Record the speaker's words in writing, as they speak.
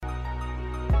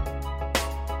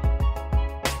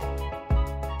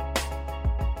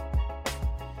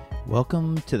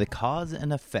Welcome to the Cause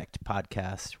and Effect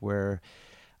podcast, where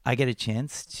I get a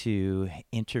chance to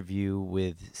interview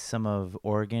with some of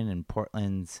Oregon and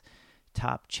Portland's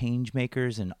top change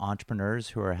makers and entrepreneurs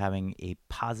who are having a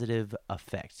positive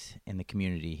effect in the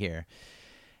community here.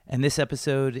 And this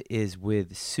episode is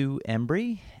with Sue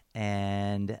Embry,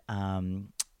 and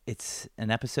it's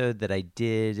an episode that I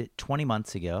did 20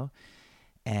 months ago.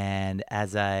 And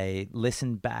as I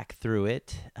listened back through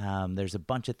it, there's a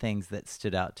bunch of things that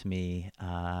stood out to me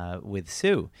with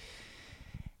Sue.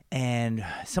 And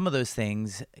some of those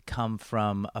things come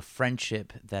from a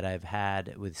friendship that I've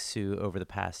had with Sue over the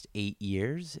past 8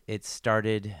 years. It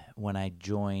started when I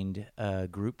joined a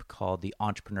group called the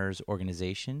Entrepreneurs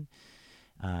Organization,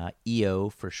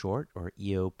 EO for short, or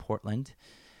EO Portland.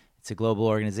 It's a global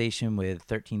organization with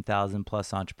 13,000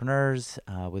 plus entrepreneurs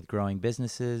with growing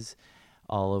businesses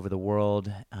all over the world,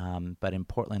 but in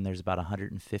Portland, there's about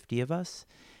 150 of us,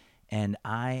 and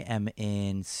I am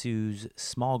in Sue's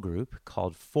small group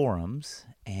called Forums,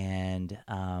 and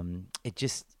it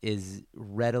just is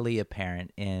readily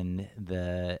apparent in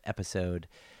the episode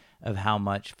of how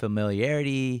much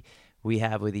familiarity we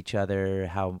have with each other,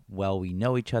 how well we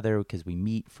know each other, because we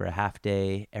meet for a half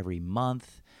day every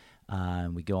month.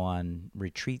 We go on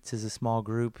retreats as a small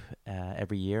group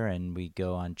every year, and we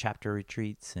go on chapter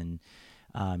retreats and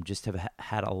just have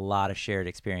had a lot of shared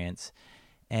experience.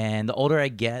 And the older I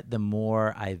get, the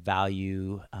more I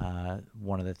value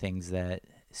one of the things that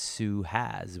Sue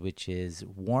has, which is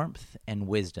warmth and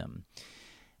wisdom.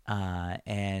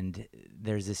 And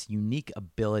there's this unique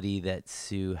ability that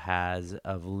Sue has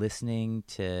of listening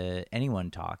to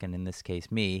anyone talk, and in this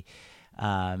case, me,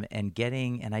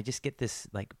 and I just get this,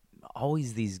 like,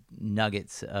 always these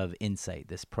nuggets of insight,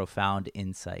 this profound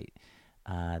insight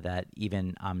that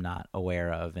even I'm not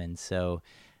aware of. And so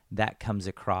that comes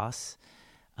across.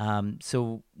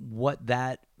 So what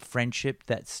that friendship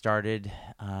that started,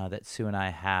 that Sue and I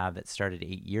have, that started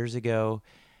 8 years ago,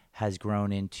 has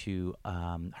grown into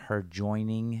her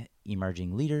joining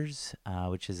Emerging Leaders,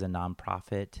 which is a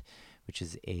nonprofit, which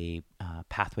is a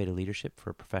pathway to leadership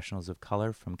for professionals of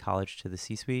color from college to the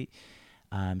C-suite.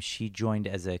 She joined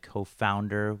as a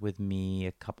co-founder with me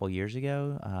a couple years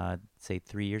ago, say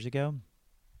 3 years ago,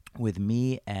 with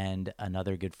me and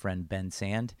another good friend, Ben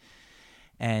Sand.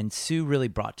 And Sue really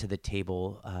brought to the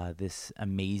table this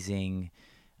amazing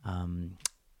kind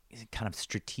of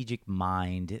strategic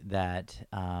mind that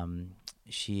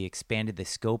she expanded the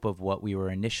scope of what we were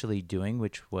initially doing,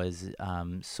 which was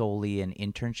solely an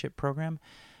internship program,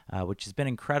 which has been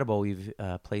incredible. We've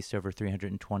placed over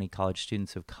 320 college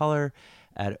students of color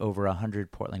at over 100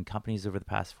 Portland companies over the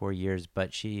past 4 years,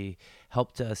 but she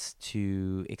helped us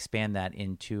to expand that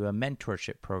into a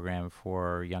mentorship program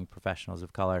for young professionals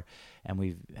of color. And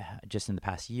we've just in the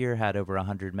past year had over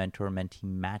 100 mentor-mentee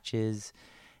matches,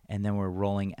 and then we're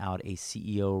rolling out a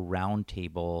CEO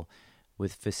roundtable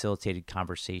with facilitated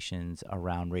conversations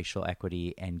around racial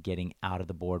equity and getting out of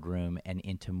the boardroom and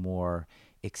into more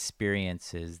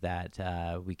experiences that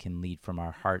we can lead from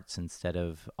our hearts instead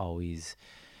of always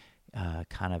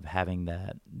kind of having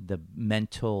the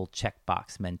mental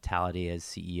checkbox mentality as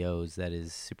CEOs that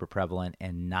is super prevalent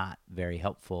and not very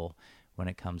helpful when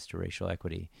it comes to racial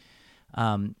equity.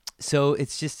 So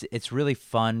it's really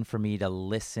fun for me to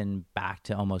listen back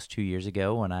to almost 2 years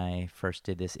ago when I first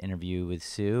did this interview with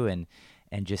Sue and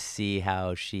just see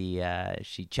how she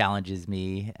challenges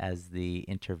me as the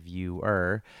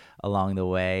interviewer along the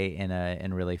way in a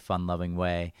really fun, loving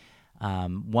way.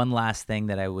 One last thing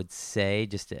that I would say,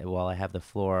 just while I have the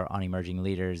floor on Emerging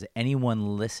Leaders,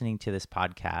 anyone listening to this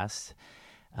podcast,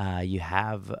 you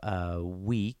have a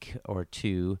week or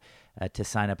two to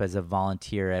sign up as a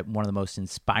volunteer at one of the most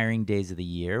inspiring days of the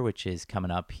year, which is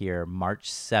coming up here March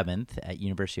 7th at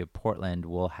University of Portland.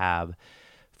 We'll have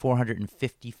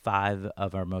 455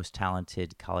 of our most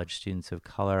talented college students of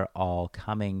color all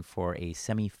coming for a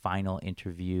semifinal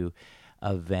interview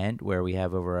event where we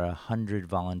have over 100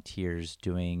 volunteers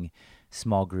doing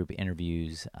small group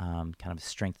interviews, kind of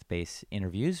strength-based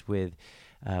interviews with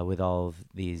all of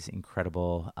these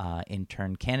incredible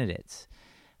intern candidates.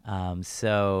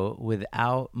 So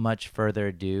without much further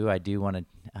ado, I do want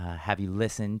to have you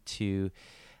listen to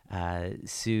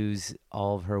Sue's,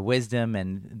 all of her wisdom.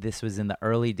 And this was in the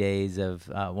early days of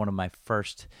one of my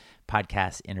first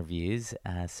podcast interviews.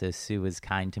 So Sue was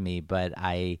kind to me, but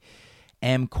I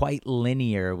am quite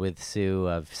linear with Sue,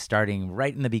 of starting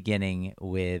right in the beginning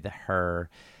with her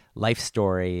life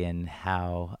story and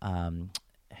how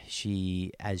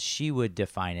she, as she would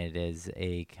define it, as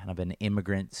a kind of an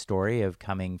immigrant story of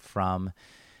coming from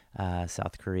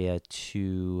South Korea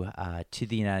to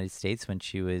the United States when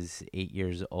she was 8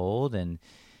 years old, and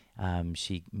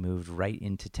She moved right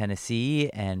into Tennessee,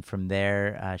 and from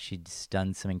there, she's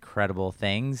done some incredible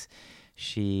things.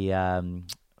 She,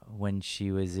 when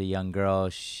she was a young girl,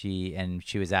 she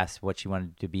was asked what she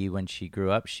wanted to be when she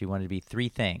grew up. She wanted to be three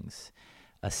things: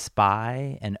 a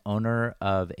spy, an owner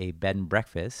of a bed and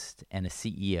breakfast, and a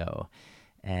CEO.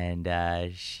 And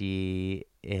she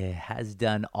has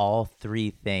done all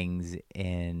three things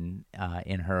in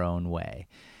her own way.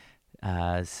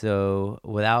 So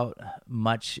without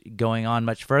much going on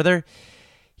much further,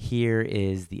 here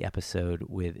is the episode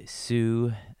with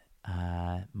Sue,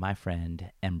 my friend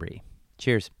Embry.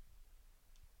 Cheers.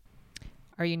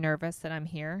 Are you nervous that I'm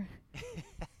here?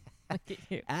 Look at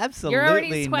you. Absolutely You're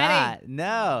already sweating.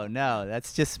 not. No.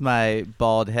 That's just my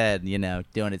bald head,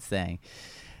 doing its thing.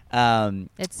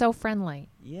 It's so friendly.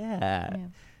 Yeah.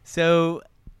 So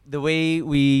the way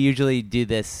we usually do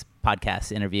this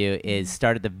podcast interview is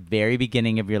start at the very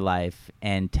beginning of your life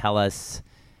and tell us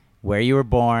where you were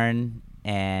born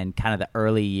and kind of the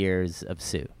early years of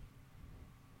Sue.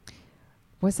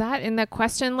 Was that in the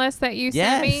question list that you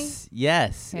sent me?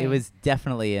 Yes. Okay. It was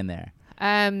definitely in there.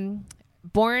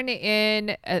 Born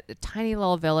in a tiny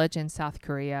little village in South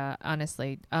Korea,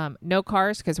 honestly. No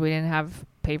cars because we didn't have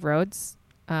paved roads.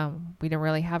 We didn't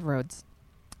really have roads.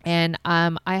 And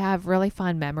I have really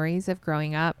fond memories of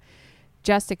growing up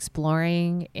just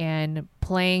exploring and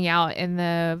playing out in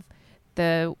the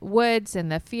woods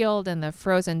and the field and the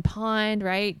frozen pond,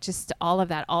 right? Just all of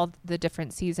that, all the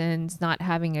different seasons, not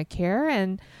having a care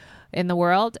and in the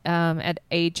world. At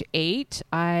age 8,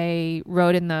 I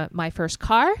rode in my first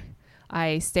car.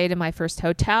 I stayed in my first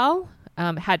hotel,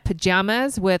 had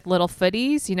pajamas with little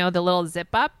footies, the little zip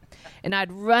up. And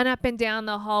I'd run up and down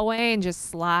the hallway and just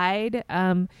slide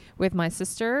with my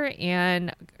sister,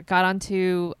 and got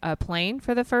onto a plane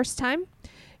for the first time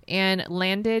and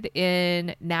landed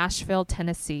in Nashville,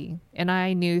 Tennessee. And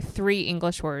I knew 3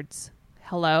 English words: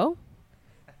 hello,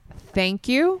 thank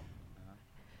you,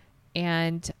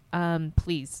 and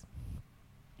please.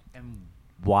 And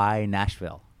why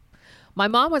Nashville? My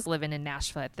mom was living in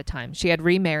Nashville at the time. She had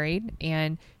remarried,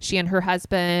 and she and her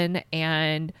husband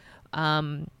and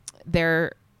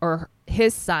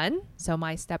his son, so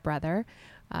my stepbrother,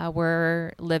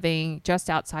 were living just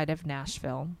outside of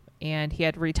Nashville, and he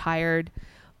had retired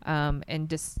and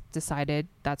just decided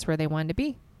that's where they wanted to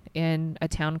be, in a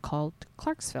town called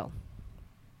Clarksville.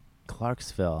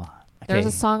 Clarksville. Okay. There's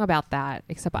a song about that,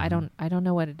 except I don't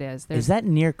know what it is. Is that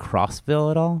near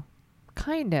Crossville at all?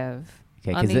 Kind of.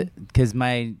 Okay, because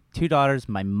my 2 daughters,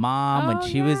 my mom, when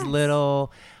she was yes.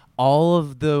 little, all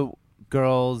of the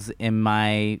girls in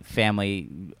my family,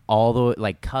 all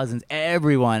the cousins,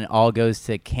 everyone all goes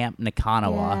to Camp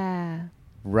Nakanawa,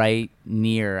 right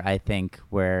near, I think,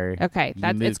 where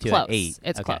it's close. 8.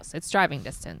 It's close. It's driving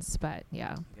distance, but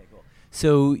yeah. Okay, cool.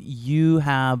 So you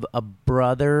have a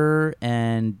brother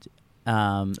and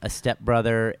a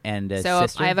stepbrother and a sister?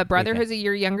 So I have a brother who's a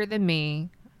year younger than me.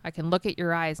 I can look at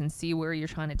your eyes and see where you're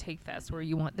trying to take this, where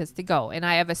you want this to go. And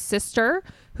I have a sister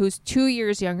who's 2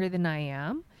 years younger than I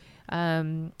am.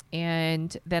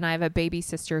 And then I have a baby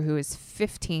sister who is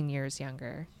 15 years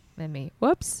younger than me.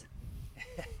 Whoops.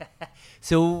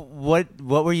 So what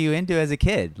were you into as a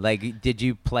kid? Did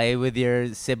you play with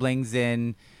your siblings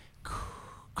in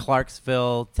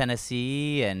Clarksville,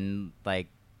 Tennessee? And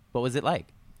what was it like?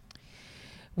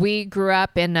 We grew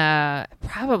up in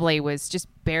probably was just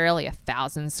barely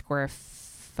 1,000 square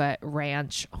foot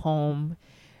ranch home,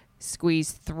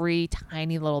 squeezed 3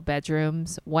 tiny little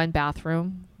bedrooms, 1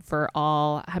 bathroom for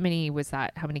all. How many was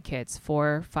that? How many kids?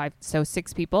 4, 5, so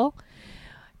 6 people.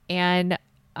 And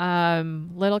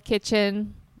little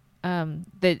kitchen.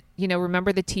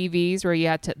 Remember the TVs where you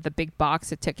had the big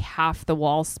box that took half the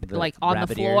wall, on the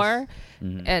floor?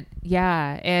 Mm-hmm.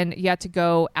 And you had to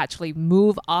go actually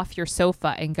move off your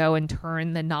sofa and go and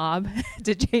turn the knob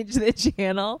to change the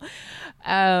channel.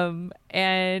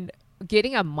 And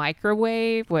getting a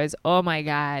microwave was, oh my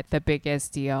God, the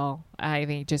biggest deal. I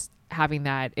think just having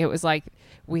that, it was like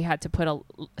we had to put a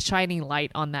shining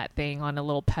light on that thing on a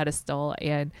little pedestal.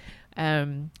 And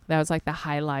that was like the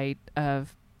highlight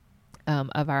of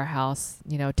our house,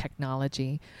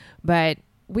 technology. But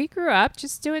we grew up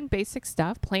just doing basic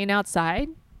stuff, playing outside.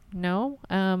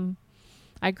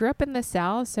 I grew up in the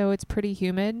South, so it's pretty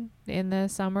humid in the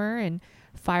summer, and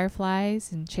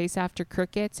fireflies, and chase after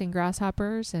crickets and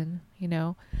grasshoppers, and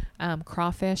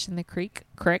crawfish in the creek.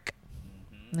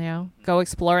 Go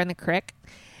explore in the creek,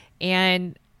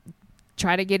 and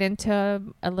try to get into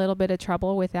a little bit of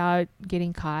trouble without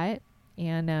getting caught.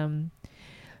 And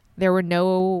there were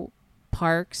no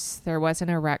parks. There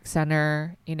wasn't a rec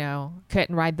center,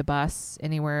 couldn't ride the bus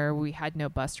anywhere. We had no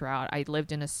bus route. I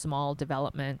lived in a small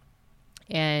development,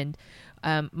 and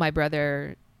my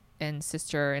brother and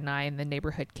sister and I and the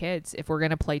neighborhood kids, if we're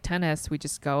going to play tennis, we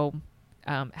just go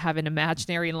have an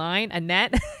imaginary line, a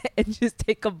net, and just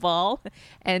take a ball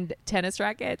and tennis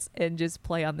rackets and just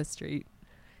play on the street.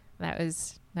 That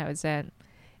was it.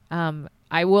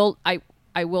 I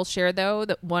will share, though,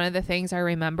 that one of the things I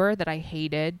remember that I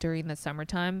hated during the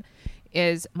summertime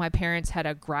is my parents had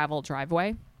a gravel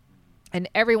driveway, and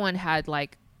everyone had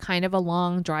like kind of a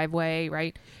long driveway,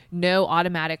 right? No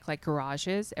automatic like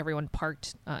garages. Everyone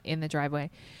parked in the driveway.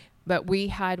 But we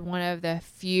had one of the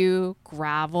few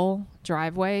gravel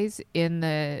driveways in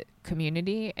the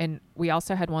community, and we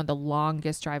also had one of the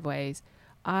longest driveways.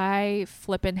 I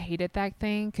flippin' hated that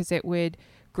thing because it would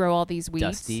grow all these weeds.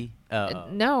 Dusty?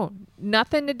 No,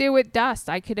 nothing to do with dust.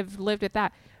 I could have lived with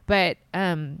that. But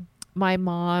my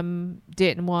mom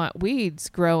didn't want weeds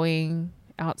growing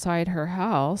outside her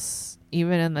house,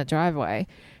 even in the driveway.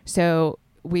 So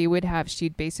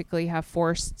she'd basically have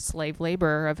forced slave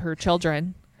labor of her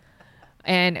children.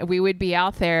 And we would be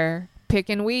out there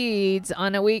picking weeds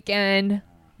on a weekend,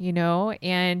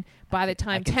 and by the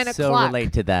time 10 o'clock. So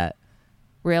relate to that.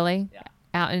 Really? Yeah.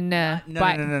 Out in No.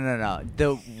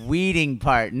 The weeding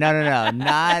part. No.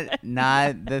 Not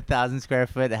the 1,000 square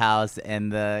foot house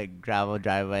and the gravel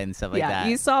driveway and stuff like that. Yeah,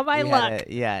 you saw my luck.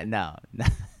 No.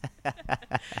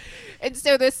 And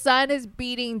so the sun is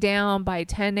beating down by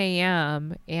 10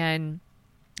 a.m. and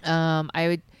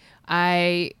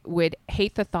I would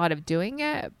hate the thought of doing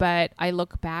it, but I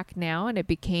look back now and it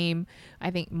became,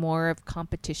 I think, more of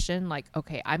competition. Like,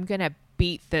 okay, I'm going to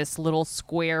beat this little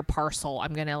square parcel.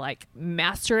 I'm going to like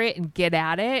master it and get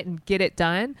at it and get it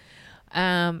done.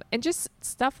 And just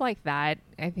stuff like that.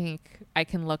 I think I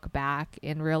can look back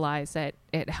and realize that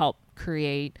it helped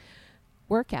create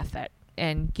work ethic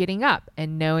and getting up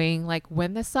and knowing like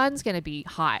when the sun's going to be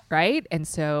hot, right? And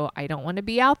so I don't want to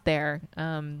be out there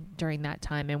during that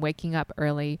time, and waking up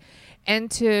early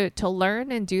and to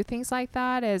learn and do things like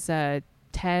that as a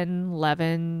 10,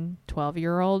 11,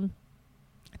 12-year-old,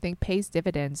 I think pays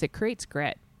dividends. It creates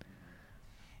grit.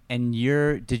 And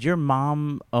did your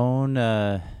mom own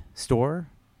a store?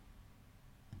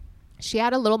 She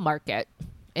had a little market,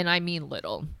 and I mean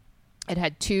little. It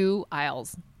had 2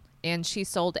 aisles. And she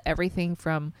sold everything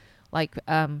from like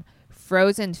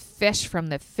frozen fish from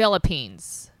the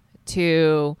Philippines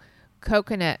to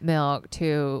coconut milk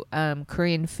to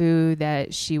Korean food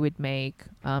that she would make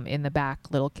in the back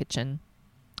little kitchen,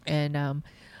 and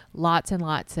lots and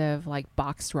lots of like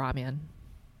boxed ramen.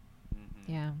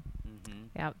 Mm-hmm. Yeah. Mm-hmm.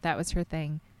 Yeah, that was her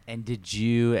thing. And did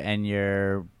you and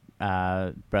your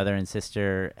brother and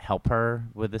sister help her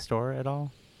with the store at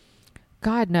all?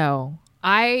 God, no.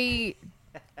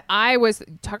 I was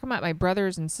talking about my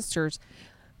brothers and sisters.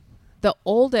 The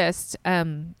oldest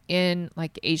in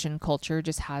like Asian culture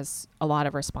just has a lot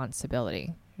of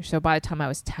responsibility. So by the time I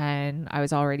was 10, I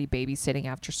was already babysitting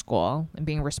after school and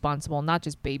being responsible, not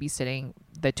just babysitting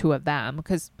the 2 of them,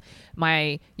 because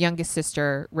my youngest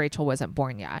sister, Rachel, wasn't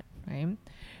born yet, right?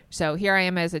 So here I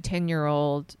am as a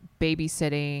 10-year-old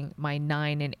babysitting my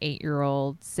 9 and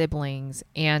 8-year-old siblings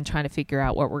and trying to figure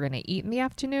out what we're going to eat in the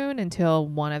afternoon until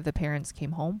one of the parents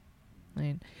came home.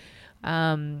 Right?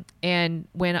 And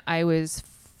when I was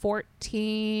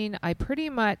 14, I pretty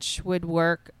much would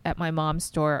work at my mom's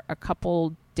store a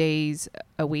couple days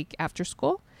a week after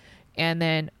school, and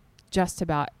then just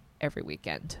about every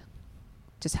weekend,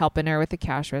 just helping her with the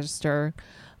cash register,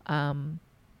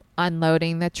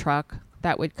 unloading the truck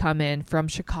that would come in from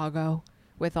Chicago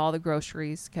with all the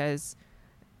groceries, because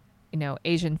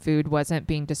Asian food wasn't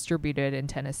being distributed in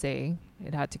Tennessee.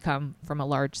 It had to come from a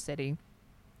large city,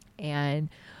 and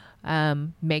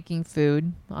making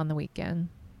food on the weekend.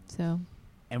 So,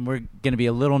 and we're going to be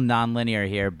a little nonlinear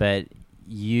here, but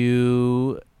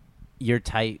you're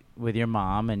tight with your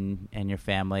mom and your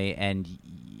family, and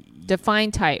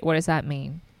define tight. What does that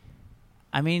mean?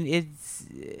 I mean,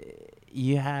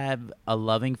 you have a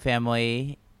loving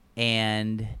family,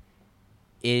 and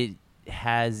it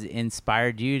has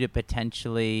inspired you to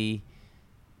potentially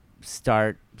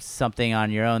start something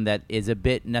on your own that is a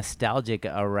bit nostalgic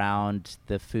around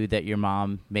the food that your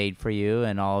mom made for you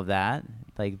and all of that.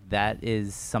 Like, that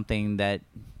is something that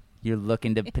you're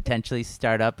looking to potentially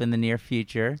start up in the near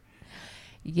future.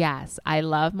 Yes, I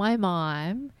love my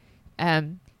mom.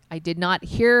 I did not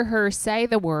hear her say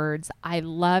the words, "I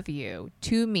love you,"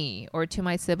 to me or to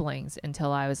my siblings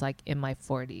until I was like in my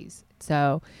 40s.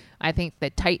 So I think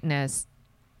the tightness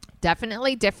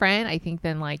Definitely different, I think,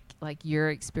 than like your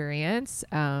experience.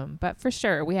 But for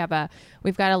sure,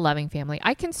 we've got a loving family.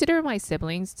 I consider my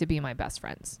siblings to be my best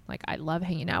friends. Like, I love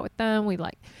hanging out with them. We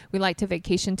like to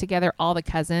vacation together. All the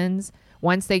cousins,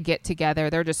 once they get together,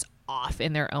 they're just off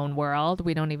in their own world.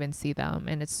 We don't even see them,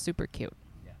 and it's super cute.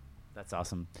 Yeah, that's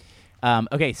awesome.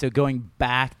 Okay, so going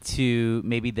back to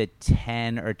maybe the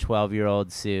 10 or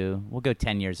 12-year-old Sue, we'll go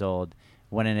 10 years old.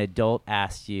 When an adult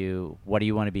asked you, what do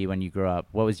you want to be when you grow up?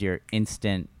 What was your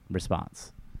instant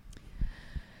response?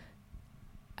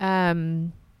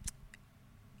 I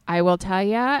will tell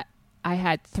you, I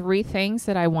had 3 things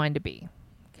that I wanted to be.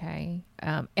 Okay.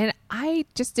 And I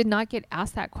just did not get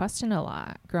asked that question a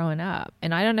lot growing up.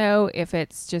 And I don't know if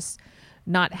it's just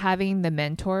not having the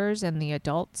mentors and the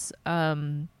adults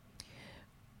in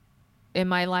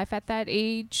my life at that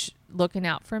age looking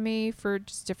out for me for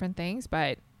just different things.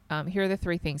 But here are the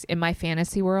 3 things. In my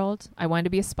fantasy world, I wanted to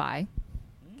be a spy.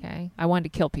 Okay. I wanted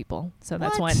to kill people. So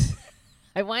that's one.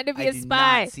 I wanted to be a spy.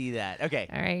 I did not see that. Okay.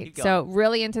 All right. So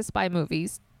really into spy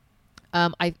movies.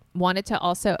 I wanted to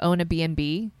also own a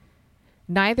B&B.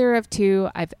 Neither of 2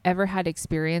 I've ever had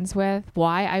experience with.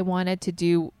 Why I wanted to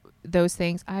do those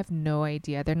things, I have no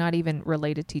idea. They're not even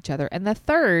related to each other. And the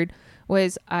third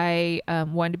was I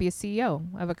wanted to be a CEO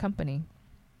of a company.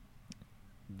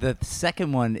 The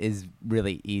second one is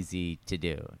really easy to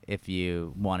do if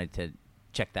you wanted to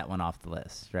check that one off the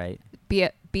list, right? Be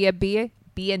a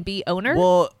B&B owner?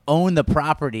 Well, own the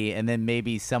property and then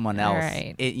maybe someone else.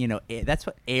 Right. That's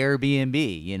what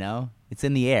Airbnb, it's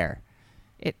in the air.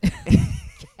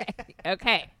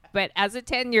 Okay. But as a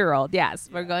 10-year-old, yes,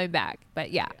 we're going back.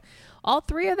 But yeah, all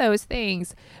 3 of those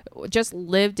things just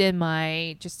lived in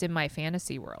my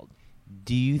fantasy world.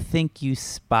 Do you think you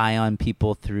spy on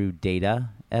people through data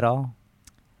at all?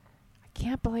 I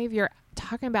can't believe you're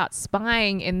talking about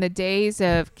spying in the days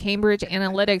of Cambridge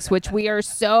Analytics, which we are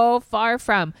so far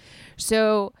from.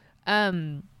 So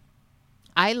I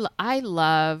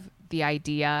love the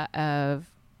idea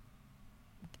of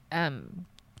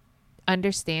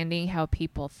understanding how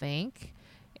people think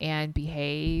and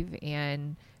behave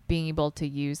and being able to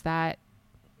use that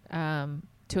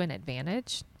to an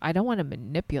advantage. I don't want to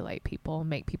manipulate people,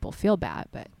 make people feel bad,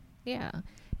 but yeah.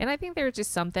 And I think there's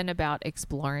just something about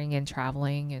exploring and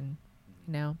traveling and,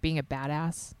 being a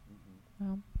badass.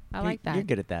 Well, I like that. You're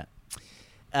good at that.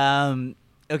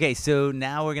 Okay, so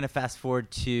now we're going to fast forward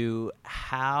to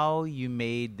how you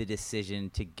made the decision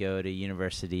to go to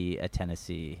University of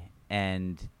Tennessee.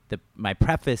 And my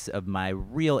preface of my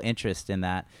real interest in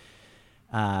that,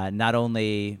 not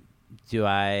only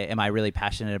am I really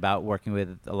passionate about working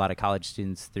with a lot of college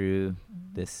students through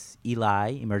this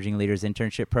ELI, Emerging Leaders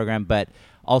Internship Program, but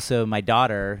also my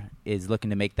daughter is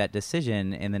looking to make that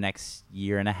decision in the next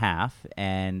year and a half.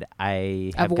 And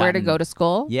I have where to go to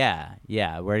school? Yeah,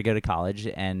 where to go to college.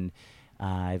 And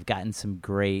I've gotten some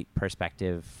great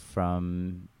perspective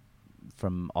from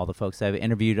all the folks I've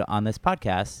interviewed on this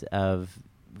podcast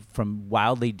from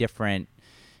wildly different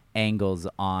angles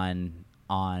on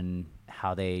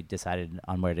how they decided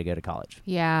on where to go to college.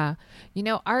 Yeah.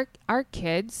 Our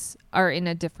kids are in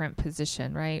a different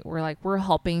position, right? We're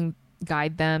helping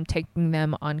guide them, taking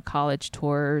them on college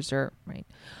tours right.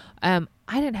 I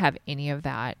didn't have any of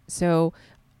that. So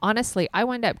honestly, I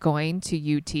wound up going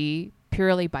to UT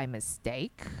purely by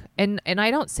mistake. And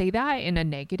I don't say that in a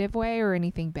negative way or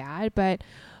anything bad, but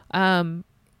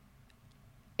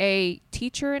a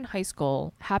teacher in high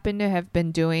school happened to have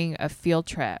been doing a field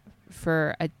trip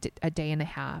for a day and a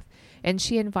half, and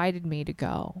she invited me to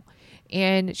go.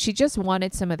 And she just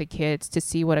wanted some of the kids to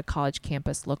see what a college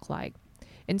campus looked like.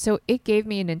 And so it gave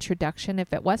me an introduction.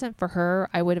 If it wasn't for her,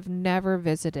 I would have never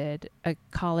visited a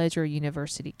college or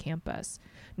university campus.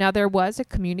 Now, there was a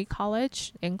community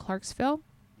college in Clarksville.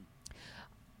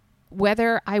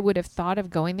 Whether I would have thought of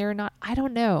going there or not, I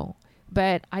don't know.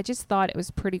 But I just thought it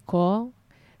was pretty cool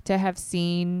to have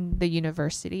seen the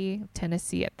University of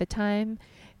Tennessee at the time.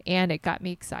 And it got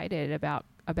me excited about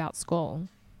school.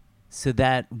 So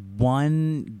that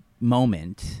one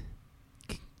moment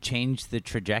changed the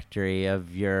trajectory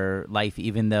of your life,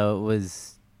 even though it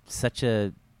was such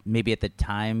a, maybe at the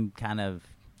time, kind of,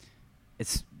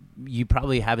 you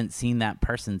probably haven't seen that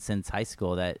person since high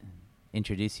school that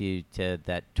introduced you to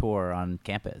that tour on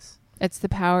campus. It's the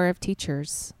power of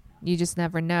teachers. You just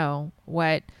never know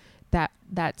what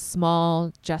that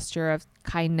small gesture of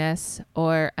kindness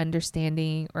or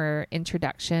understanding or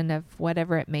introduction of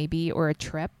whatever it may be, or a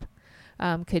trip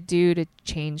could do to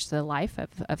change the life of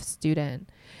a student.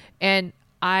 And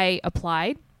I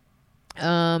applied.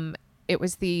 It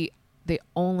was the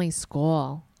only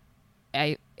school.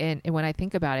 And when I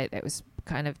think about it, it was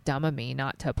kind of dumb of me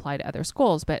not to apply to other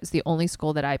schools, but it's the only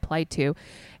school that I applied to.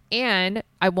 And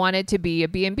I wanted to be a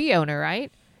B&B owner,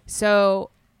 right? So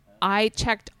I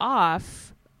checked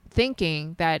off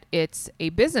thinking that it's a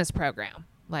business program.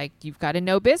 Like, you've got to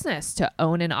know business to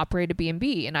own and operate a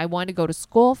B&B. And I wanted to go to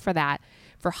school for that,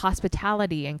 for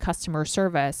hospitality and customer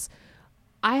service.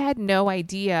 I had no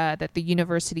idea that the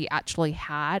university actually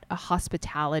had a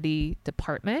hospitality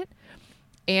department,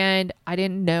 and I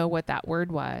didn't know what that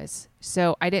word was.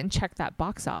 So I didn't check that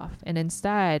box off. And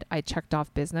instead, I checked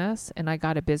off business, and I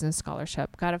got a business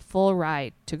scholarship, got a full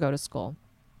ride to go to school.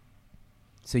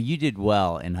 So you did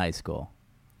well in high school.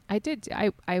 I did.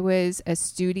 I was a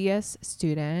studious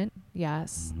student.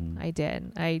 Yes, I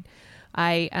did.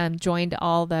 I joined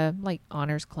all the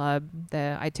honors club.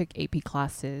 I took AP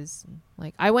classes.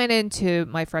 Like, I went into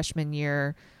my freshman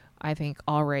year, I think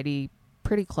already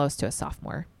pretty close to a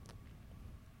sophomore.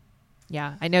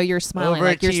 Yeah, I know you're smiling.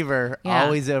 Overachiever,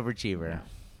 always overachiever.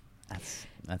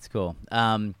 That's cool.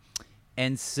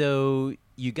 And so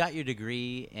you got your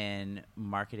degree in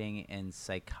marketing and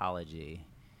psychology.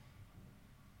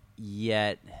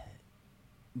 Yet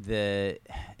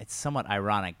it's somewhat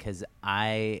ironic because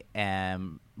I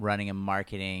am running a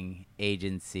marketing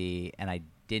agency and I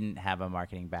didn't have a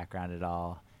marketing background at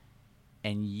all.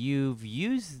 And you've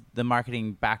used the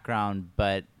marketing background,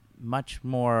 but much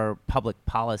more public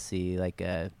policy.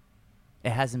 It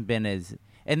hasn't been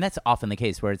and that's often the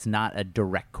case where it's not a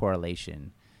direct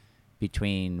correlation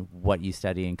between what you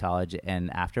study in college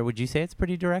and after. Would you say it's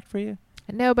pretty direct for you?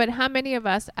 No, but how many of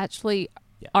us actually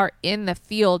are in the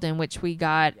field in which we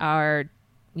got our,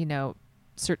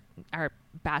 our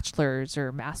bachelor's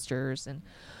or master's?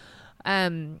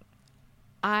 And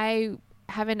I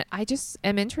just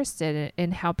am interested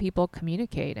in how people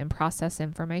communicate and process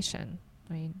information.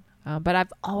 But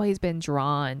I've always been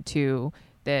drawn to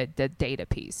the data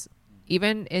piece.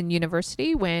 Even in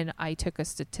university, when I took a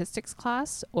statistics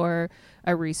class or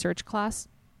a research class,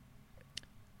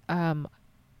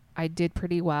 I did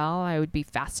pretty well. I would be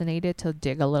fascinated to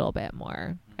dig a little bit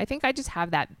more. I think I just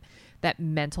have that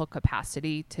mental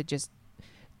capacity to just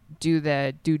do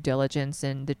the due diligence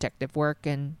and detective work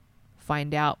and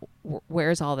find out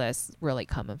where's all this really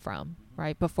coming from,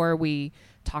 right? Before we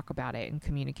talk about it and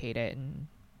communicate it and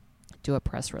do a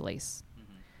press release.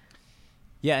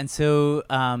 Yeah, and so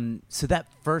so that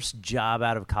first job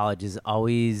out of college is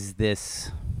always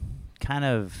this kind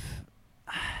of,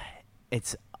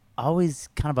 it's always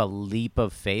kind of a leap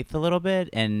of faith a little bit.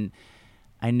 And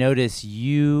I noticed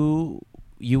you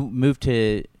moved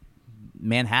to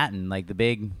Manhattan, like the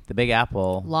Big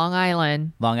Apple. Long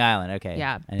Island, okay.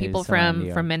 Yeah, people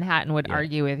from Manhattan would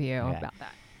argue with you about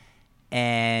that.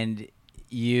 And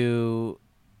you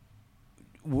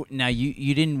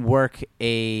didn't work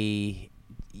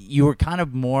you were kind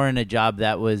of more in a job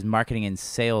that was marketing and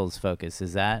sales focused.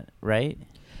 Is that right?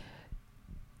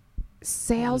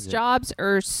 Sales jobs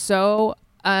are so,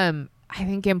 I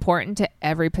think, important to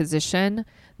every position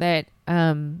that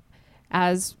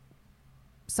as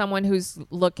someone who's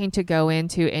looking to go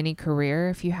into any career,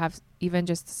 if you have even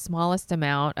just the smallest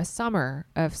amount, a summer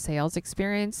of sales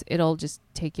experience, it'll just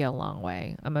take you a long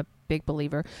way. I'm a big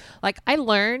believer. Like, I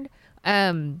learned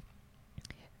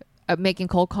making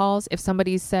cold calls. If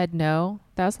somebody said no,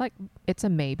 that was like, it's a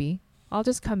maybe. I'll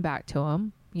just come back to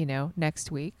them,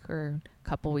 next week or a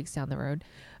couple weeks down the road.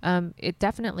 It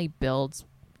definitely builds,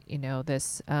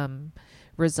 this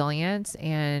resilience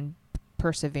and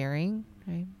persevering,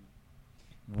 right?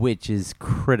 Which is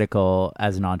critical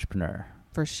as an entrepreneur.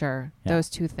 For sure. Yeah. Those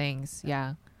two things.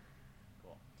 Yeah.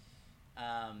 Cool.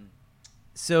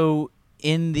 So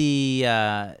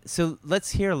let's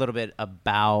hear a little bit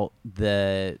about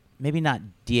maybe not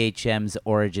DHM's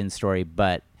origin story,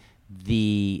 but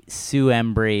the Sue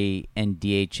Embry and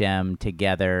DHM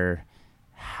together,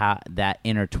 how that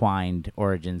intertwined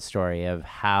origin story of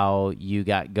how you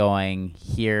got going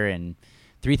here in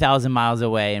 3,000 miles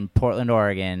away in Portland,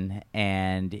 Oregon,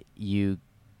 and you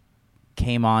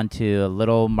came on to a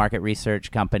little market research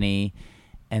company,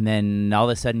 and then all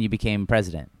of a sudden you became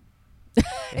president.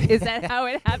 Is that how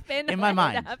it happened? In my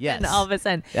mind, yes. All of a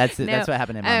sudden. That's what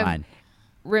happened in my mind.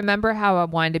 Remember how I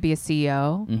wanted to be a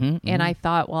CEO? Mm-hmm. I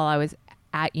thought while I was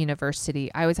at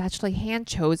university, I was actually hand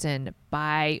chosen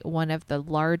by one of the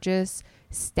largest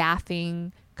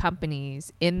staffing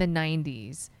companies in the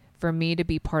 90s for me to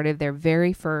be part of their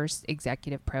very first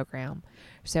executive program.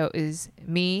 So it was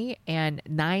me and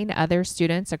 9 other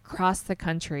students across the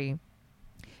country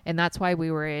And that's why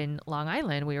we were in Long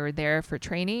Island. We were there for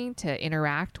training to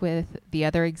interact with the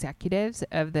other executives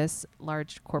of this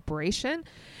large corporation.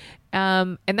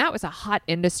 And that was a hot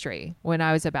industry when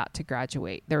I was about to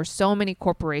graduate. There were so many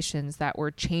corporations that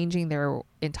were changing their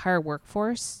entire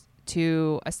workforce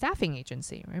to a staffing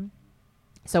agency, right?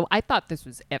 So I thought this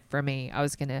was it for me.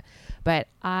 But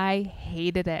I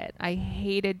hated it. I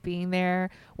hated being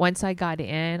there. Once I got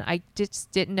in, I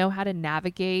just didn't know how to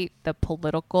navigate the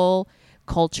political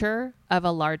culture of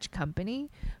a large company.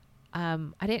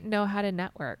 I didn't know how to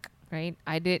network, right?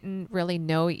 I didn't really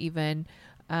know even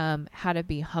how to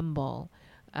be humble.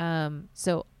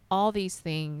 So all these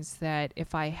things that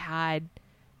if I had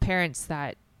parents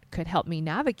that could help me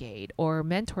navigate or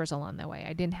mentors along the way,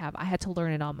 I had to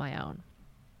learn it on my own.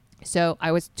 So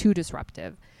I was too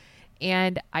disruptive.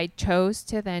 And I chose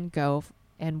to then go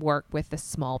and work with a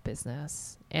small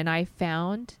business. And I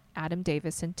found Adam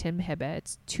Davis and Tim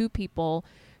Hibbets, two people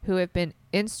who have been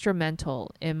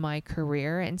instrumental in my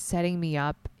career and setting me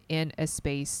up in a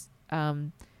space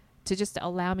to just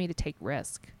allow me to take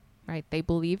risk, right? They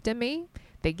believed in me.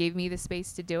 They gave me the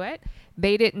space to do it.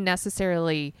 They didn't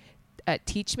necessarily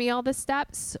teach me all the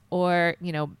steps or,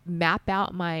 map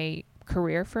out my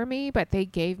career for me, but they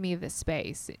gave me the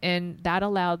space, and that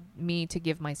allowed me to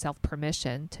give myself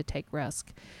permission to take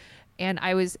risk. And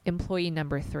I was employee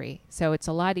number 3. So it's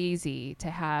a lot easy to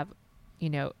have,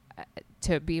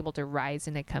 to be able to rise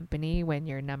in a company when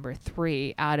you're number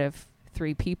 3 out of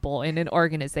 3 people in an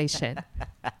organization.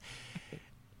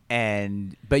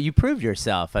 But you proved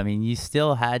yourself. I mean, you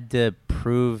still had to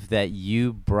prove that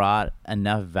you brought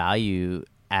enough value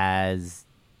as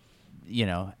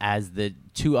the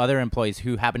 2 other employees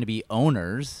who happen to be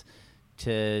owners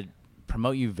to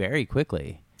promote you very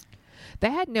quickly. They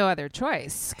had no other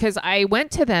choice, because I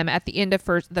went to them at the end of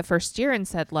the first year and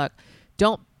said, look,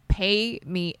 don't pay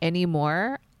me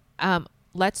anymore.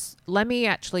 Let me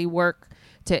actually work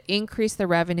to increase the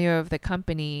revenue of the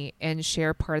company and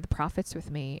share part of the profits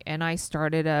with me. And I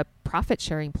started a profit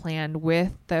sharing plan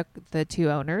with the 2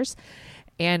 owners,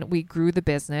 and we grew the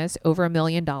business over $1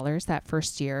 million that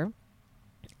first year.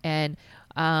 And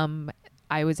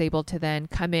I was able to then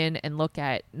come in and look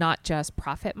at not just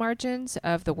profit margins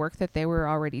of the work that they were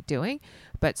already doing,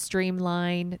 but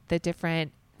streamline the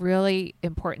different really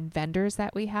important vendors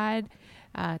that we had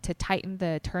to tighten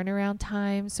the turnaround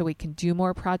time so we can do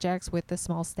more projects with the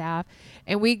small staff.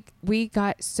 And we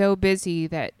got so busy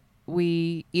that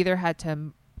we either had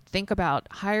to think about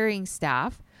hiring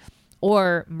staff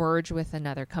or merge with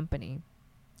another company.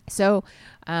 So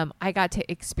I got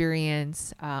to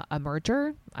experience a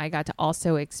merger. I got to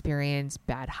also experience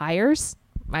bad hires.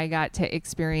 I got to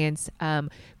experience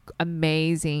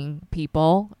amazing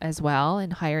people as well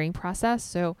in hiring process.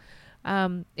 So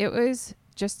it was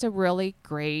just a really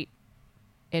great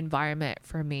environment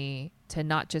for me to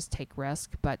not just take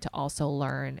risk, but to also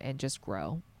learn and just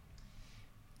grow.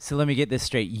 So let me get this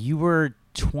straight. You were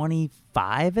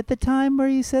 25 at the time where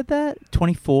you said that?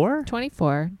 24?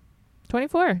 24.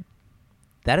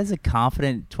 That is a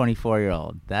confident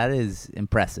 24-year-old. That is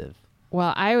impressive.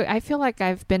 Well, I feel like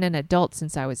I've been an adult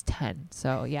since I was 10.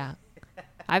 So, yeah.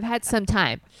 I've had some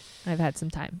time.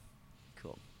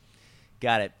 Cool.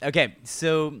 Got it. Okay.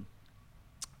 So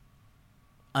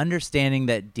understanding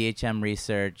that DHM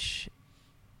Research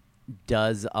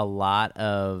does a lot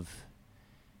of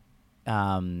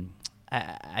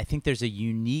I think there's a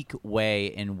unique way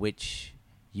in which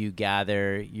you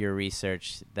gather your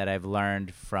research that I've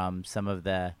learned from some of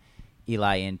the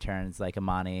Eli interns like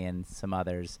Amani and some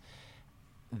others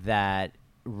that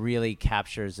really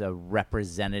captures a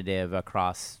representative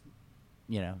across,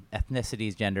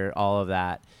 ethnicities, gender, all of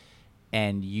that.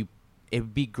 And it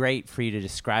would be great for you to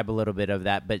describe a little bit of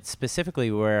that. But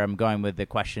specifically where I'm going with the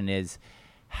question is,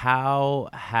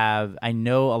 I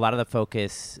know a lot of the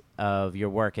focus of your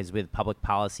work is with public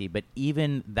policy, but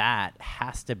even that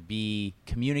has to be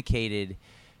communicated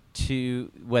to,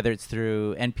 whether it's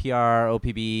through NPR,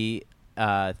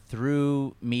 OPB,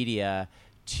 through media,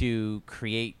 to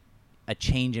create a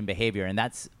change in behavior. And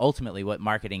that's ultimately what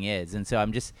marketing is. And so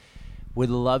would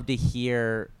love to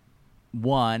hear,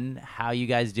 1, how you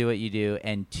guys do what you do,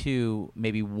 and 2,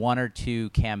 maybe 1 or 2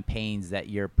 campaigns that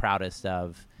you're proudest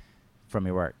of from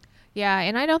your work. Yeah,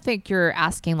 and I don't think you're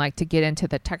asking to get into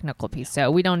the technical piece, so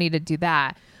we don't need to do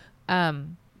that.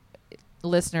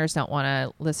 Listeners don't want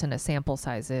to listen to sample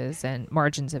sizes and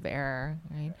margins of error,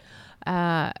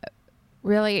 right?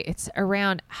 Really, it's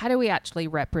around how do we actually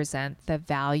represent the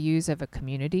values of a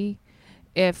community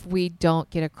if we don't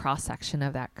get a cross-section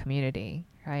of that community,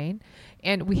 right?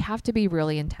 And we have to be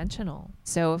really intentional.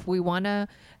 So if we want to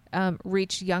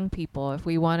reach young people, if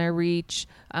we want to reach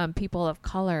people of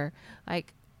color,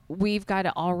 like we've got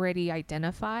to already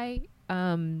identify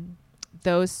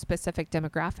those specific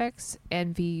demographics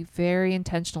and be very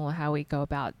intentional in how we go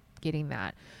about getting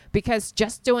that. Because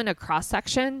just doing a cross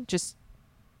section, just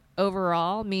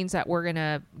overall, means that we're going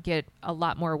to get a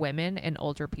lot more women and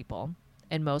older people,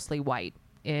 and mostly white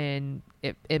in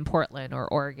Portland or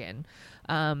Oregon,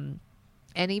 and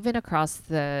even across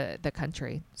the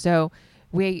country. So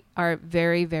we are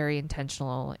very, very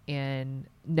intentional in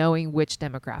knowing which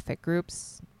demographic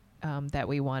groups that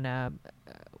we want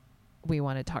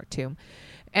to talk to.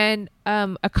 And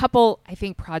a couple, I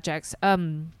think, projects,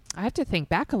 I have to think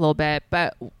back a little bit,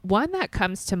 but one that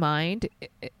comes to mind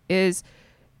is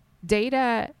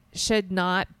data should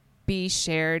not be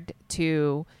shared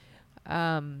to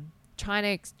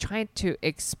trying to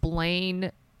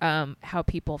explain how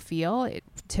people feel.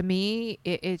 To me,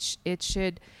 it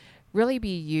should really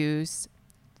be used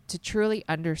to truly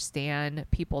understand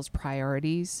people's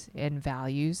priorities and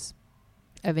values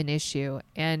of an issue.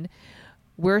 And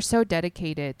we're so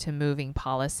dedicated to moving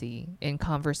policy in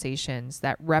conversations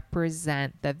that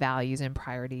represent the values and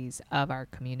priorities of our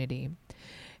community.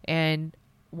 And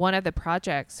one of the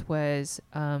projects was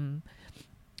to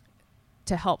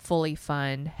help fully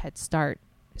fund Head Start.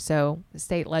 So the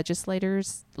state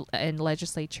legislators and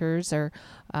legislatures are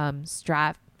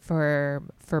strapped for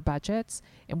budgets.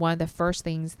 And one of the first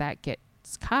things that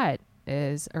gets cut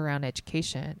is around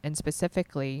education, and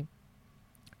specifically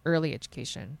early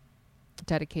education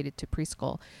dedicated to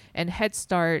preschool. And Head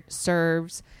Start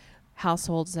serves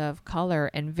households of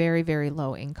color and very, very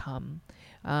low income.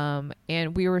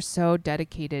 And we were so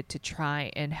dedicated to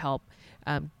try and help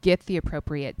get the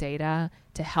appropriate data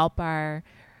to help our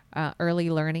early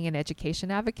learning and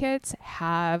education advocates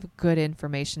have good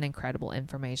information and credible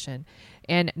information.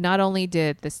 And not only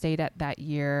did the state at that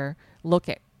year look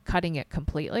at cutting it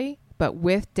completely, but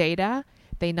with data,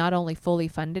 they not only fully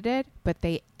funded it, but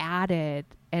they added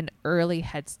an early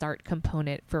Head Start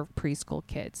component for preschool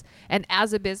kids. And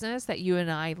as a business that you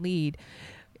and I lead,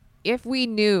 if we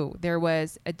knew there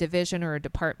was a division or a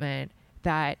department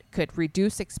that could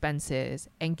reduce expenses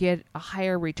and get a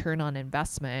higher return on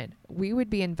investment, we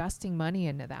would be investing money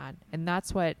into that. And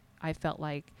that's what I felt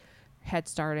like Head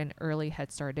Start and early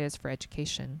Head Start is for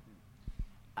education.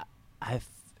 I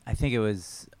think it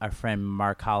was our friend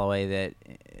Mark Holloway that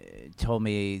told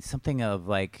me something of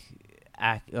like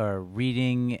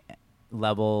reading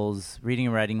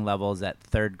and writing levels at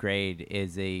third grade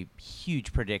is a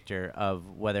huge predictor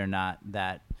of whether or not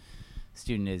that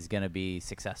student is going to be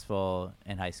successful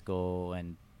in high school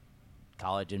and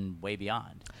college and way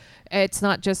beyond. It's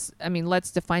not just,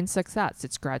 let's define success.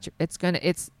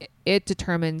 It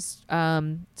determines,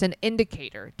 it's an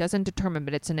indicator. It doesn't determine,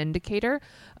 but it's an indicator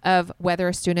of whether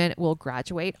a student will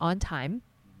graduate on time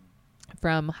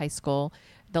from high school,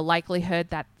 the likelihood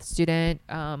that the student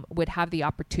would have the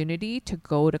opportunity to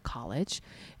go to college.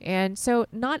 And so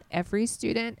not every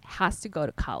student has to go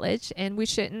to college, and we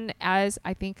shouldn't, as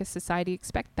I think a society,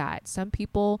 expect that. Some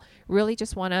people really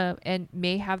just want to and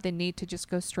may have the need to just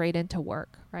go straight into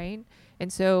work, right?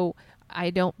 And so I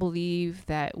don't believe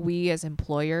that we as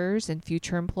employers and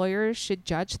future employers should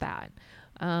judge that.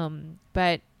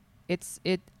 But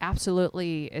it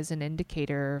absolutely is an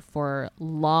indicator for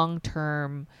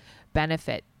long-term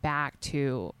benefit back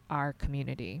to our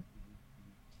community.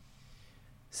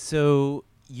 So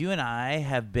you and I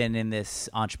have been in this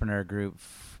entrepreneur group.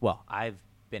 Well, I've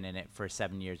been in it for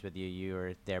 7 years with you. You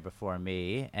were there before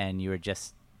me, and you were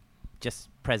just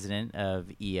president of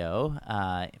EO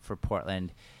for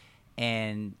Portland.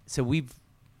 And so we've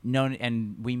known,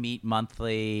 and we meet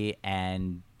monthly,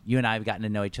 and you and I have gotten to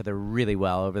know each other really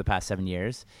well over the past 7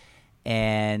 years.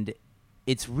 And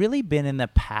it's really been in the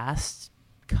past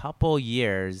couple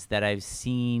years that I've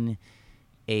seen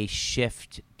a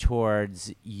shift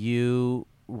towards you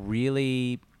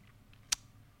really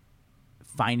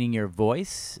finding your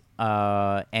voice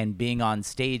and being on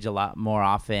stage a lot more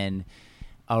often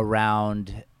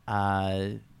around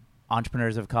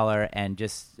entrepreneurs of color, and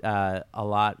just a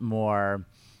lot more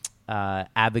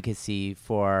advocacy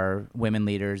for women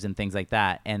leaders and things like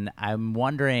that. And I'm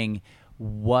wondering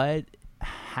what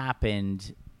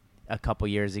happened a couple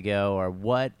years ago, or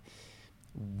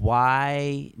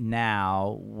why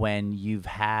now, when you've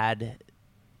had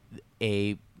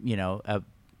a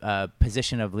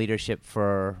position of leadership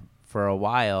for a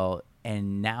while,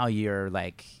 and now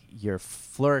you're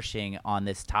flourishing on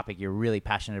this topic, you're really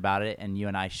passionate about it, and you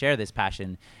and I share this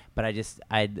passion. But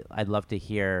I'd love to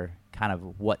hear kind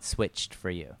of what switched for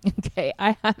you. Okay,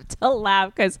 I have to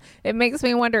laugh because it makes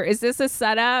me wonder, is this a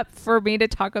setup for me to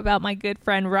talk about my good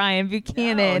friend Ryan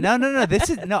Buchanan? No. This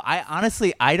is I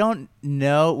honestly, I don't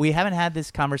know. We haven't had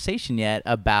this conversation yet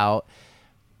about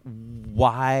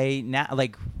why now,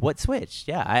 like what switched.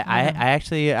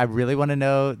 I really want to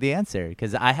know the answer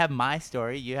because I have my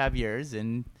story, you have yours,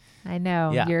 and I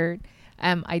know Yeah. you're.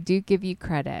 I do give you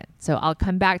credit, so I'll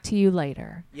come back to you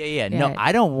later. yeah. No,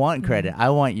 I don't want credit.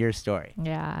 I want your story.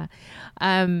 Yeah.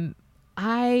 I'm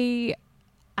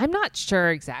not sure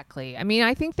exactly. I mean,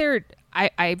 I think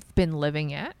I've been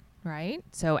living it, right?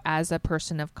 So as a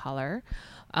person of color,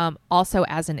 also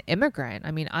as an immigrant, I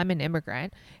mean, I'm an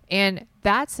immigrant, and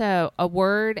that's a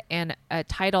word and a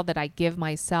title that I give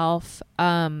myself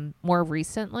more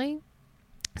recently.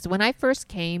 So when I first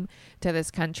came to this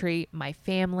country, my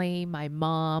family, my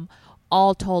mom,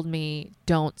 all told me,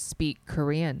 don't speak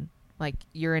Korean. Like,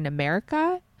 you're in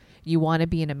America, you want to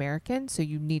be an American, so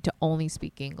you need to only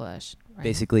speak English. Right?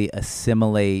 Basically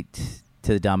assimilate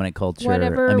to the dominant culture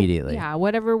immediately. Yeah,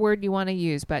 whatever word you want to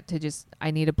use, but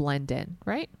I need to blend in,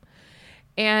 right?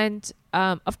 And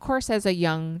of course, as a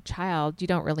young child, you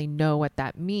don't really know what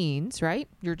that means, right?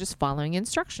 You're just following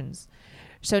instructions.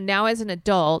 So now as an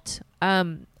adult,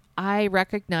 I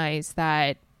recognize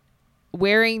that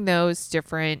wearing those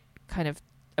different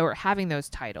or having those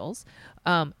titles,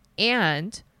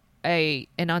 and an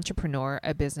entrepreneur,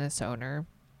 a business owner,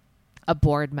 a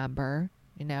board member,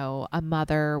 a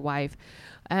mother, wife,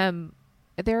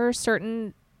 there are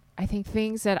certain, I think,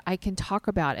 things that I can talk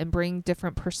about and bring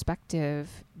different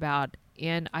perspective about.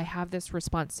 And I have this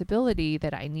responsibility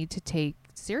that I need to take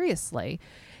seriously.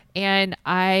 And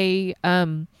I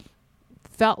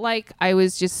felt like I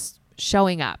was just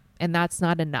showing up, and that's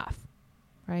not enough,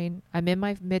 right? I'm in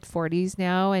my mid-40s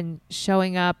now, and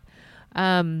showing up,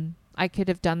 I could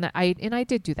have done that. I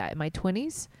did do that in my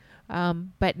 20s,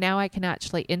 but now I can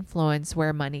actually influence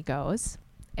where money goes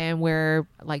and where,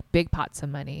 like, big pots of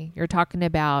money. You're talking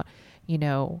about,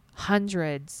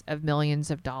 hundreds of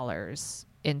millions of dollars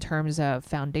in terms of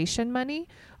foundation money,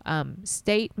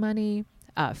 state money,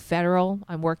 federal.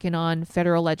 I'm working on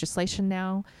federal legislation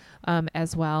now,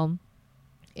 as well.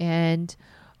 And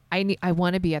I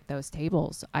want to be at those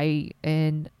tables.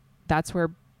 And that's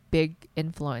where big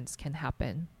influence can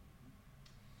happen.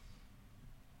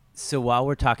 So while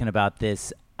we're talking about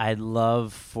this, I'd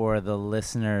love for the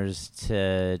listeners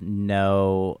to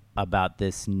know about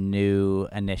this new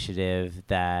initiative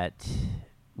that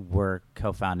we're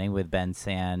co-founding with Ben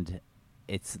Sand.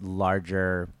 Its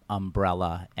larger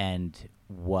umbrella and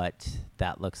what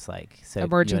that looks like. So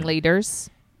emerging leaders.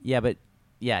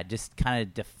 Just kind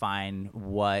of define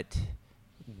what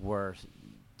we're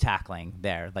tackling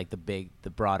there, like the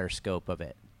broader scope of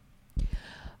it.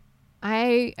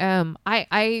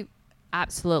 I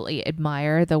absolutely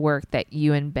admire the work that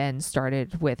you and Ben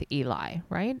started with Eli,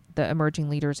 right? The Emerging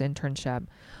Leaders Internship.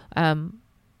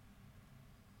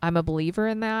 I'm a believer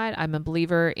in that. I'm a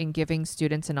believer in giving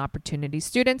students an opportunity,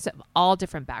 students of all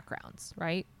different backgrounds,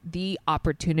 right? The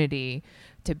opportunity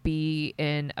to be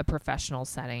in a professional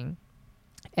setting.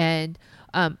 And,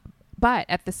 but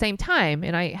at the same time,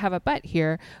 and I have a but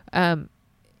here,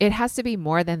 it has to be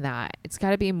more than that. It's got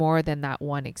to be more than that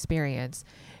one experience.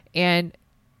 And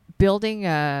building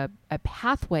a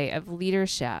pathway of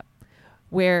leadership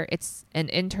where it's an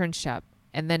internship,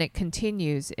 and then it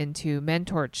continues into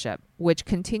mentorship, which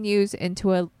continues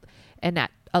into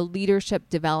a leadership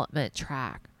development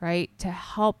track, right? To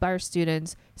help our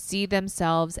students see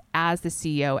themselves as the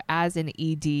CEO, as an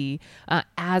ED,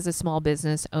 as a small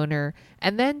business owner,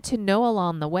 and then to know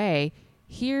along the way,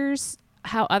 here's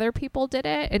how other people did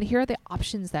it, and here are the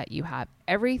options that you have.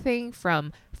 Everything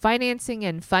from financing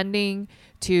and funding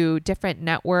to different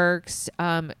networks,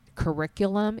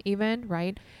 curriculum even,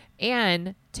 right?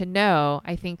 And to know,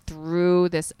 I think through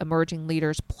this Emerging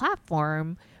Leaders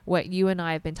platform, what you and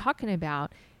I have been talking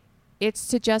about, it's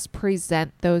to just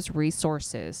present those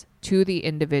resources to the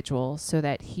individual so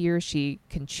that he or she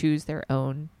can choose their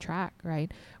own track,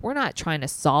 right? We're not trying to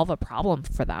solve a problem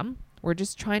for them. We're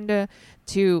just trying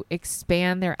to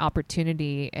expand their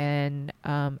opportunity and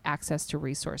access to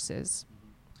resources.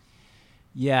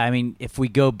 Yeah, I mean, if we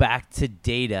go back to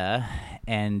data,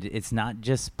 and it's not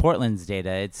just Portland's data,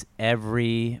 it's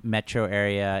every metro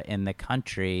area in the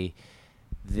country,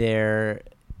 the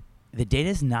data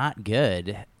is not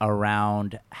good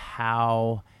around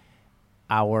how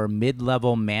our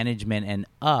mid-level management and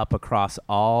up across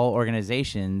all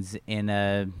organizations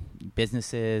in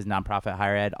businesses, nonprofit,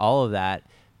 higher ed, all of that,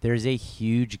 there's a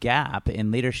huge gap in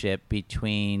leadership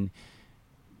between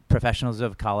professionals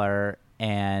of color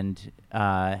and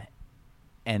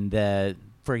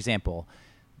for example,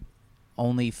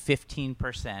 only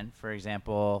 15%, for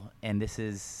example, and this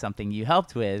is something you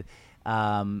helped with,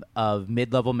 of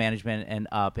mid-level management and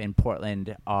up in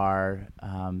Portland are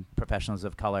professionals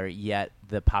of color, yet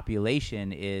the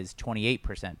population is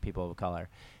 28% people of color.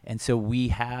 And so we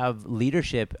have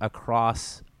leadership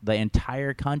across the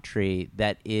entire country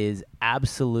that is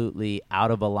absolutely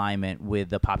out of alignment with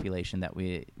the population that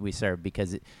we serve,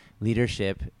 because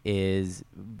leadership is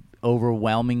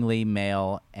overwhelmingly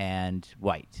male and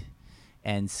white.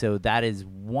 And so that is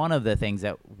one of the things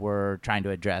that we're trying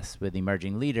to address with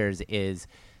emerging leaders is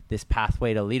this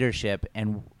pathway to leadership.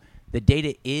 And the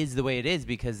data is the way it is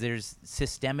because there's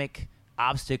systemic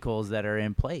obstacles that are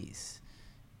in place.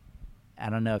 I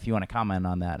don't know if you want to comment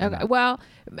on that. Okay. Well,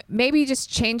 maybe just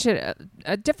change it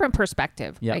a different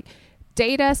perspective. Yep. Like,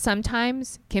 data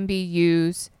sometimes can be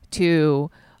used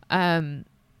to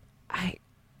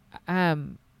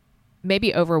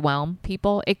maybe overwhelm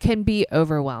people. It can be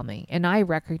overwhelming, and I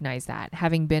recognize that,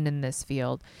 having been in this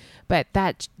field. But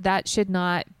that should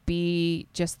not be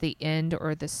just the end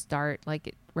or the start,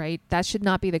 right? That should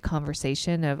not be the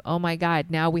conversation of, oh my God,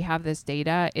 now we have this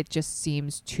data. It just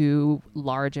seems too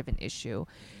large of an issue.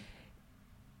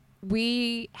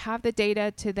 We have the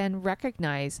data to then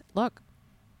recognize, look,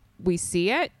 we see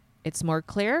it. It's more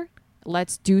clear.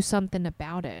 Let's do something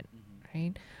about it,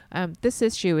 right? This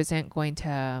issue isn't going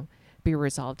to be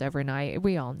resolved overnight.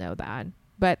 We all know that.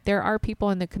 But there are people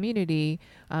in the community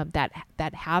that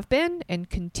have been and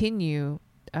continue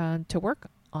to work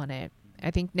on it. I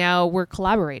think now we're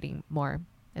collaborating more,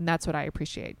 and that's what I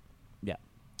appreciate. Yeah.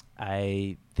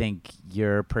 I think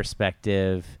your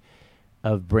perspective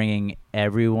of bringing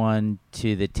everyone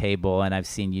to the table, and I've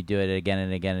seen you do it again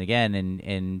and again and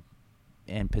again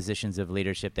in positions of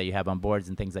leadership that you have on boards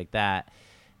and things like that.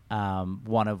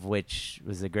 One of which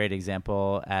was a great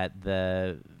example at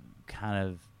this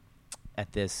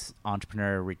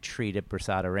entrepreneur retreat at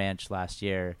Brasada Ranch last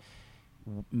year,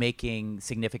 making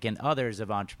significant others of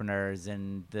entrepreneurs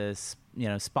and the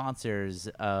sponsors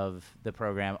of the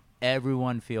program,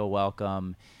 everyone feel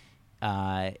welcome,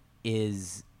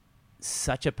 is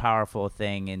such a powerful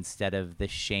thing instead of the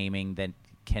shaming that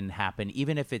can happen,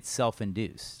 even if it's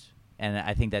self-induced. And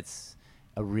I think that's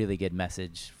a really good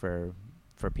message for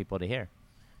people to hear.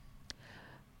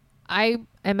 I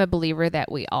am a believer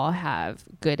that we all have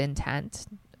good intent.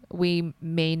 We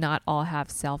may not all have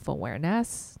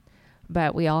self-awareness,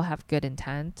 but we all have good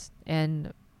intent.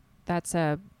 And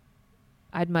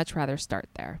I'd much rather start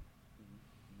there.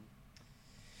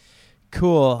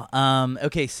 Cool.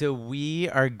 Okay, so we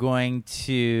are going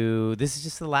to, this is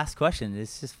just the last question.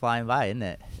 It's just flying by, isn't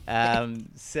it?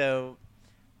 So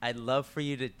I'd love for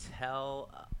you to tell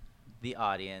the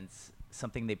audience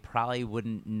something they probably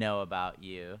wouldn't know about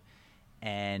you.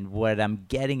 And what I'm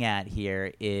getting at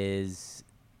here is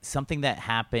something that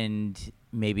happened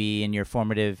maybe in your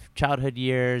formative childhood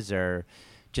years or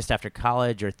just after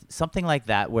college or something like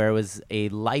that, where it was a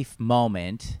life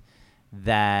moment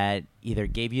that either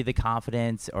gave you the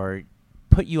confidence or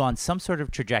put you on some sort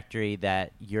of trajectory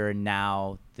that you're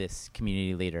now this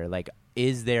community leader. Like,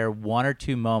 is there one or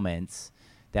two moments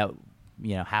that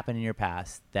happened in your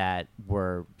past that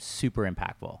were super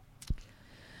impactful?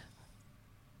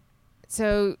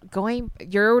 So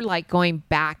you're like going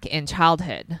back in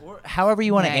childhood. Or however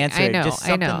you want to answer it. Just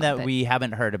something that but we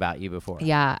haven't heard about you before.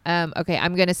 Yeah. Okay.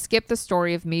 I'm going to skip the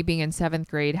story of me being in 7th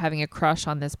grade, having a crush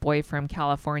on this boy from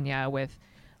California with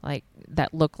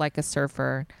that looked like a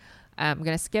surfer. I'm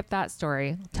going to skip that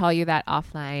story, tell you that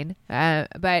offline.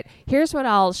 But here's what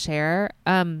I'll share.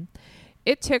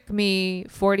 It took me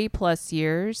 40 plus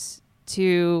years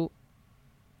to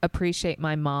appreciate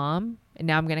my mom. And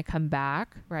now I'm going to come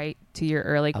back, right, to your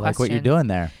early question. I like what you're doing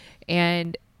there.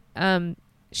 And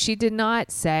she did not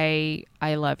say,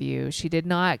 I love you. She did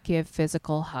not give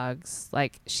physical hugs.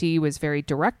 Like, she was very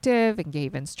directive and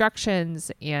gave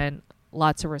instructions and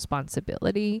lots of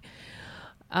responsibility.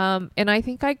 And I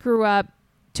think I grew up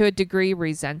to a degree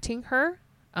resenting her.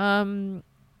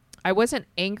 I wasn't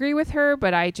angry with her,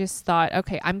 but I just thought,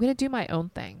 okay, I'm going to do my own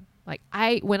thing. Like,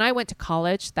 when I went to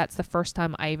college, that's the first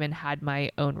time I even had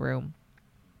my own room.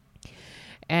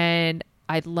 And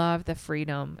I love the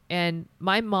freedom. And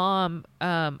my mom,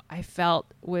 I felt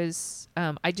was,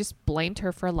 I just blamed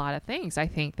her for a lot of things I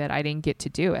think that I didn't get to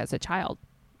do as a child.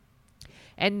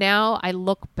 And now I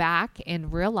look back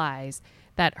and realize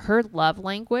that her love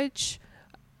language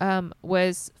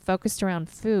was focused around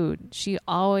food. She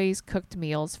always cooked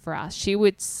meals for us. She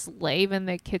would slave in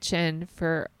the kitchen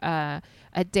for a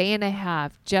day and a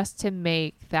half just to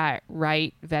make that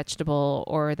right vegetable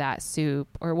or that soup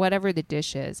or whatever the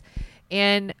dish is.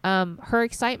 And her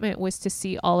excitement was to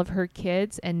see all of her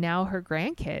kids and now her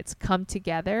grandkids come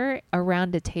together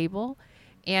around a table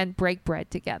and break bread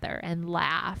together and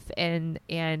laugh and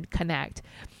connect.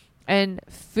 And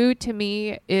food to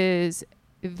me is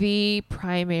the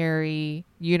primary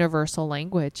universal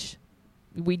language.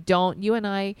 You and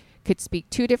I could speak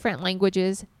two different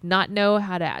languages, not know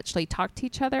how to actually talk to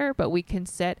each other, but we can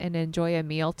sit and enjoy a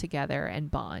meal together and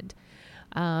bond.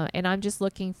 And I'm just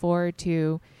looking forward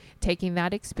to taking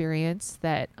that experience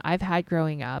that I've had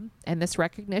growing up and this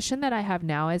recognition that I have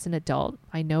now as an adult,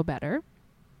 I know better,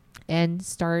 and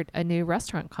start a new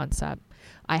restaurant concept.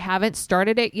 I haven't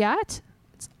started it yet.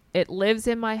 It lives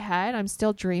in my head. I'm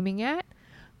still dreaming it.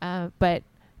 But,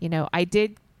 I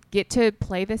did get to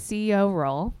play the CEO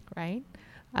role, right?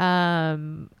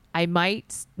 I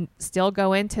might still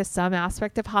go into some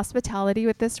aspect of hospitality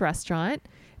with this restaurant.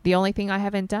 The only thing I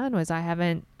haven't done was I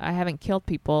haven't killed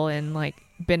people and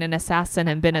been an assassin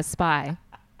and been a spy.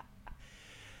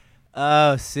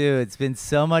 Oh, Sue, it's been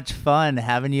so much fun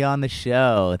having you on the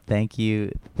show. Thank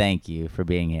you for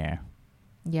being here.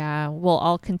 Yeah, we'll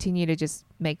all continue to just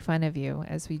make fun of you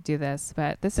as we do this,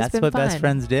 but this has been fun. That's what best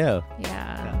friends do.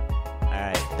 Yeah. All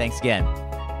right, thanks again.